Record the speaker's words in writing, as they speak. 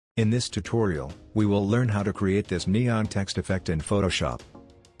In this tutorial, we will learn how to create this neon text effect in Photoshop.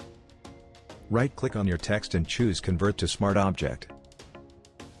 Right-click on your text and choose Convert to Smart Object.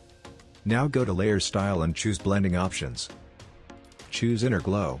 Now go to Layer Style and choose Blending Options. Choose Inner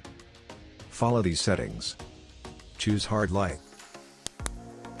Glow. Follow these settings. Choose Hard Light.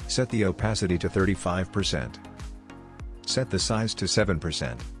 Set the opacity to 35%. Set the size to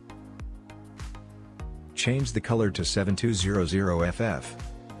 7%. Change the color to 7200FF.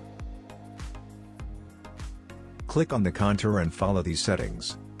 Click on the contour and follow these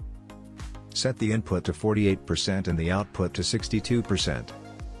settings. Set the input to 48% and the output to 62%.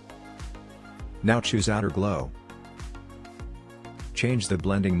 Now choose Outer Glow. Change the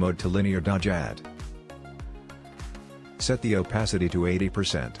blending mode to Linear Dodge Add. Set the opacity to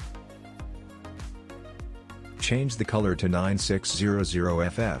 80%. Change the color to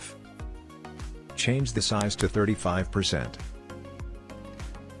 9600FF. Change the size to 35%.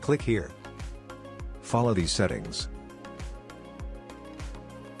 Click here. Follow these settings.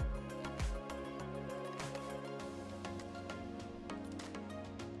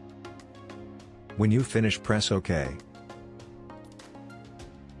 When you finish, press OK.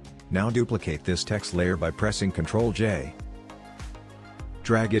 Now duplicate this text layer by pressing Ctrl J.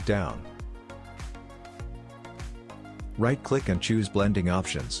 Drag it down. Right-click and choose Blending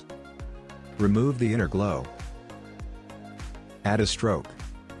Options. Remove the inner glow. Add a stroke.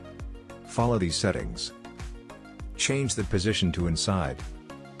 Follow these settings. Change the position to inside.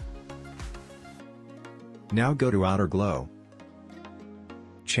 Now go to Outer Glow.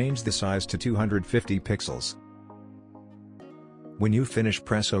 Change the size to 250 pixels. When you finish,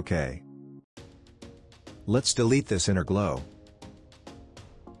 press OK. Let's delete this inner glow.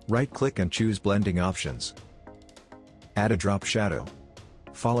 Right-click and choose Blending Options. Add a drop shadow.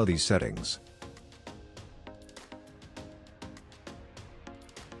 Follow these settings.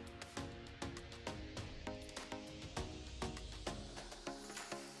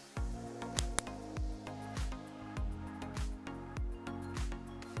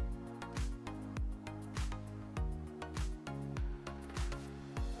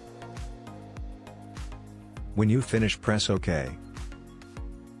 When you finish, press OK.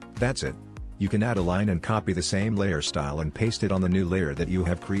 That's it. You can add a line and copy the same layer style and paste it on the new layer that you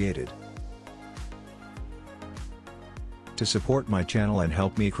have created. To support my channel and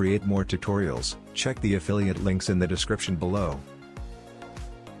help me create more tutorials, check the affiliate links in the description below.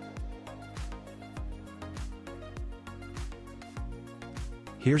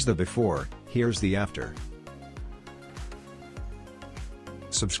 Here's the before, here's the after.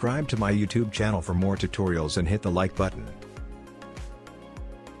 Subscribe to my YouTube channel for more tutorials and hit the like button.